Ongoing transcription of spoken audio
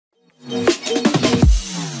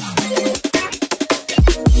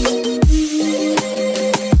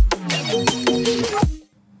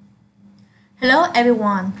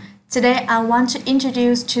everyone. Today I want to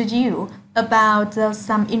introduce to you about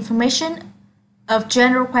some information of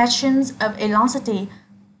general questions of Eloncity.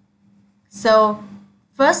 So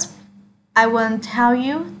first I will tell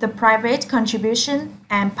you the private contribution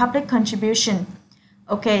and public contribution.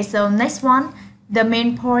 Okay, so next one, the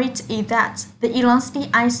main point is that the Eloncity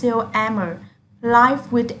ICO Emmer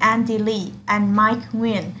live with Andy Lee and Mike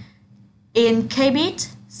Nguyen in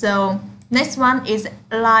KBit. So next one is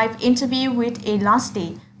live interview with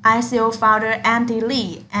Eloncity ICO founder Andy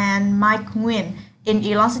Lee and Mike Nguyen in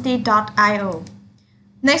Eloncity.io.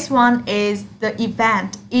 Next one is the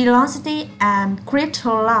event Eloncity and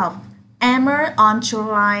Crypto Love Emmer on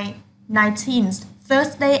July 19th,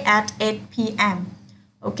 Thursday at 8 p.m.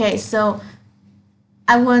 Okay, so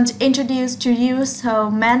I want to introduce to you so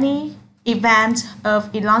many events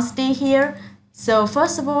of Eloncity here. So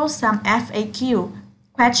first of all, some FAQ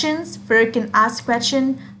questions where you can ask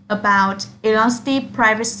questions about Eloncity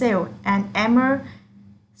private sale and Emmer.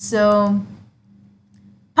 So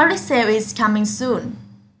public sale is coming soon.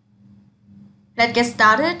 Let's get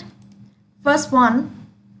started. First one,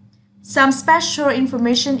 some special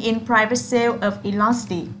information in private sale of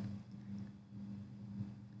Eloncity.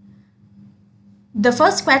 The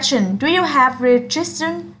first question, do you have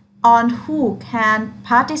registered on who can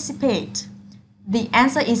participate? The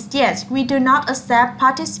answer is yes. We do not accept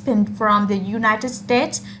participants from the United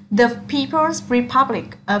States, the People's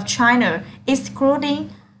Republic of China, excluding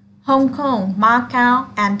Hong Kong, Macau,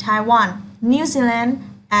 and Taiwan, New Zealand,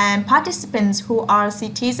 and participants who are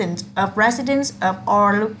citizens of residents of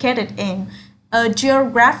or located in a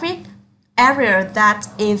geographic area that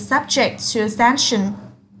is subject to sanction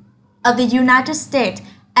of the United States,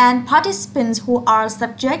 and participants who are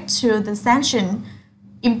subject to the sanction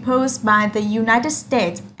imposed by the United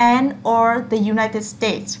States and or the United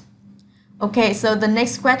States. Okay, so the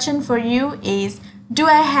next question for you is, do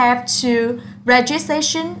I have to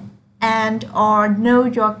registration and or know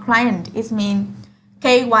your client? It means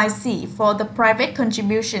KYC for the private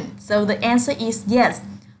contribution. So the answer is yes.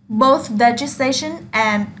 Both registration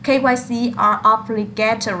and KYC are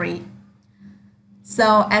obligatory.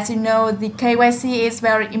 So as you know, the KYC is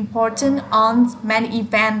very important on many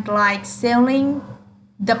events like selling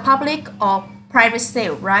the public or private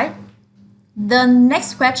sale, right? The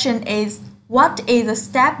next question is, what is the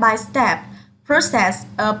step-by-step process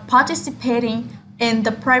of participating in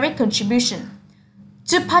the private contribution?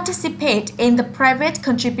 To participate in the private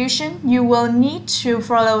contribution, you will need to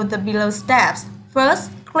follow the below steps.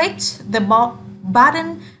 First, click the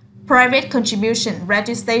button Private Contribution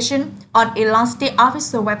Registration on Eloncity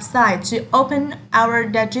official website to open our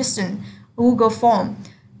registration Google form.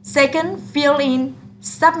 Second, fill in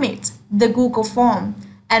Submit the Google form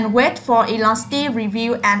and wait for Eloncity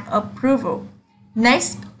review and approval.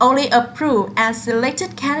 Next, only approved and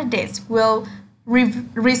selected candidates will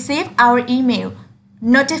receive our email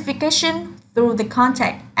notification through the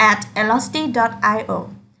contact at eloncity.io.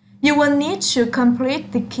 You will need to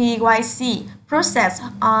complete the KYC process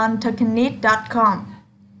on tokenit.com.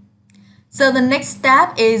 So the next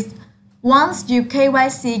step is, once your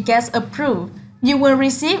KYC gets approved, you will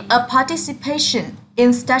receive a participation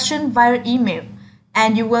instruction via email,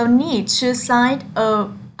 and you will need to sign a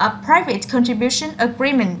private contribution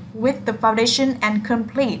agreement with the foundation and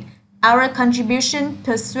complete our contribution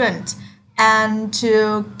pursuant and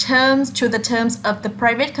to the terms of the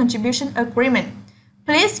private contribution agreement.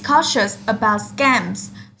 Please cautious about scams.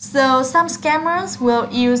 So some scammers will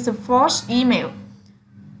use the false email.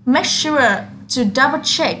 Make sure to double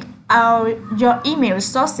check your email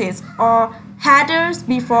sources or headers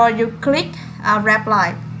before you click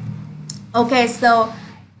reply. Okay, so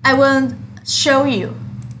I will show you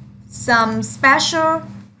some special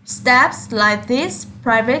steps like this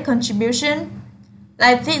private contribution.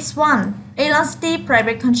 Like this one, Eloncity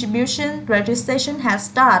private contribution registration has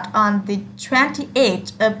started on the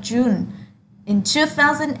 28th of June in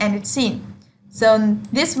 2018. So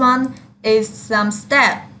this one is some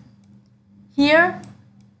step. Here,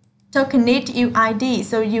 Tokenit UID.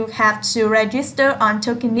 So you have to register on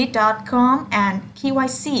tokenit.com and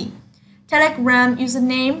KYC. Telegram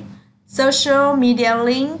username, social media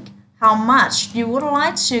link, how much you would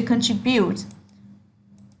like to contribute.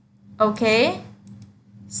 Okay.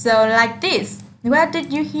 So like this, where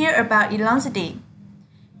did you hear about Eloncity?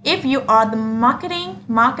 If you are the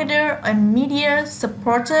marketer, and media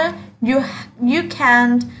supporter, you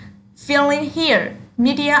can fill in here,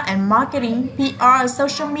 media and marketing, PR,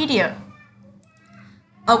 social media.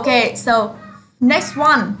 Okay, so next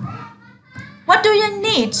one, what do you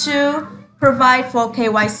need to provide for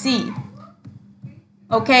KYC?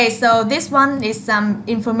 Okay, so this one is some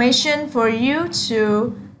information for you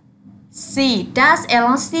to see. Does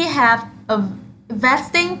Eloncity have a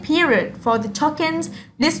vesting period for the tokens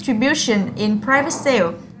distribution in private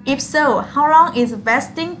sale? If so, how long is the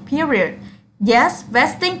vesting period? Yes,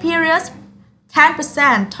 vesting periods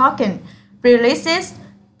 10% token releases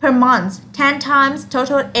per month, 10 times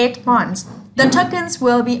total 8 months. The tokens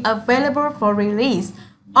will be available for release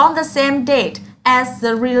on the same date as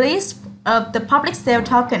the release of the public sale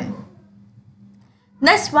token.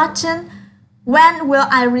 Next question, when will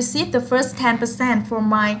I receive the first 10% for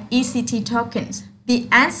my ECT tokens? The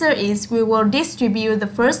answer is we will distribute the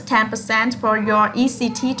first 10% for your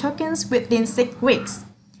ECT tokens within 6 weeks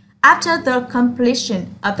after the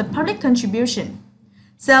completion of the public contribution.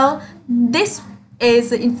 So this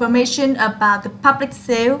is the information about the public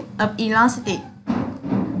sale of Eloncity.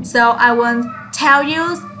 So I will tell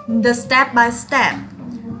you the step-by-step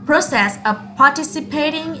process of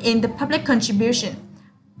participating in the public contribution.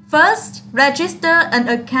 First, register an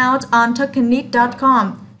account on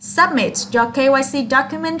tokenit.com. Submit your KYC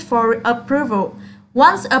document for approval.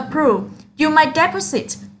 Once approved, you might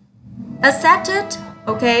deposit. Accepted.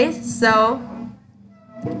 Okay, so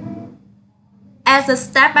as a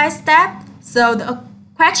step-by-step, so the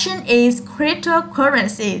question is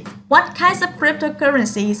cryptocurrencies. What kinds of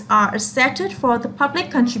cryptocurrencies are accepted for the public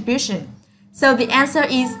contribution? So the answer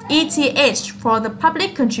is ETH for the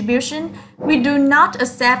public contribution. We do not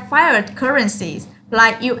accept fiat currencies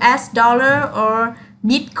like US dollar or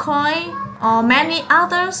Bitcoin or many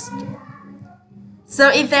others. So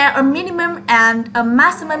is there a minimum and a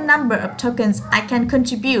maximum number of tokens I can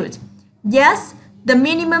contribute? Yes, the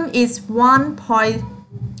minimum is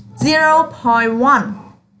 1.0.1.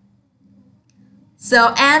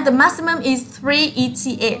 So and the maximum is 3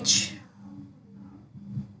 ETH.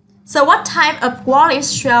 So what type of wallet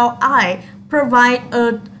shall I provide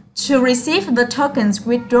to receive the tokens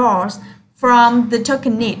withdrawals from the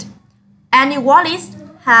tokenit? Any wallets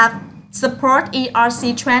have support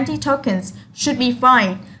ERC20 tokens should be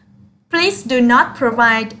fine. Please do not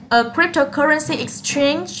provide a cryptocurrency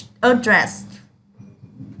exchange address.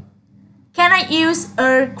 Can I use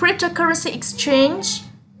a cryptocurrency exchange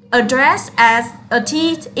address as a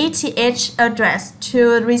ETH address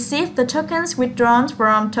to receive the tokens withdrawn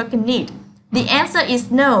from tokenit? The answer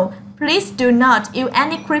is no. Please do not use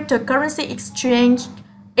any cryptocurrency exchange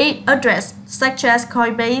address such as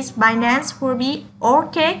Coinbase, Binance, Huobi,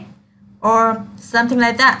 Orchid, or something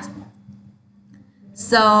like that.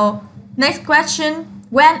 So next question,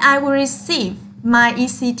 when I will receive my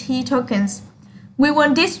ECT tokens? We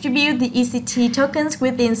will distribute the ECT tokens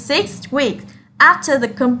within 6 weeks after the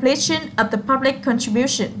completion of the public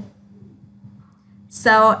contribution.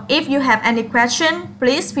 So if you have any question,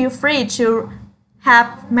 please feel free to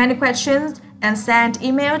have many questions and send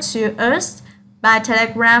email to us by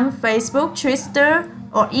Telegram, Facebook, Twitter,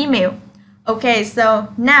 or email. Okay, so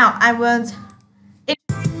now I will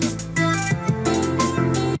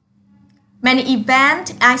many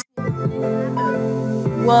events I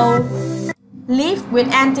will live with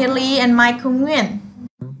Andy Lee and Michael Nguyen.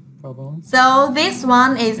 So this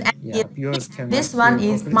one is this one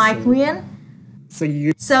is Mike Nguyen.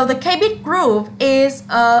 So the KBit group is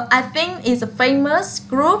I think is a famous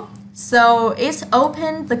group. So it's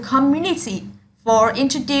open the community for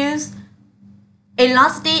introduce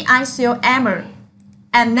Eloncity ICO Emmer.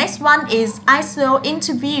 And next one is ICO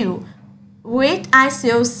interview with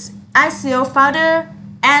ICO founder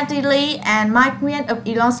Andy Lee and Mike Nguyen of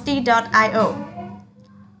Eloncity.io.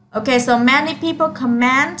 Okay, so many people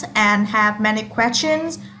comment and have many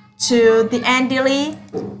questions to the Andy Lee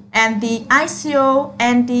and the ICO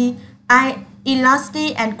and the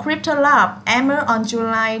Eloncity and Crypto Lab Emmer on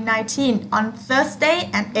July 19 on Thursday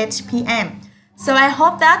at 8 p.m. So I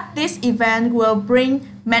hope that this event will bring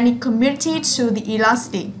many community to the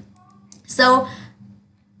Eloncity. So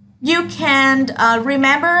you can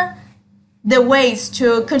remember the ways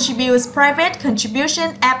to contribute private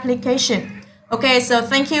contribution application. Okay, so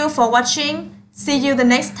thank you for watching. See you the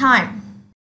next time.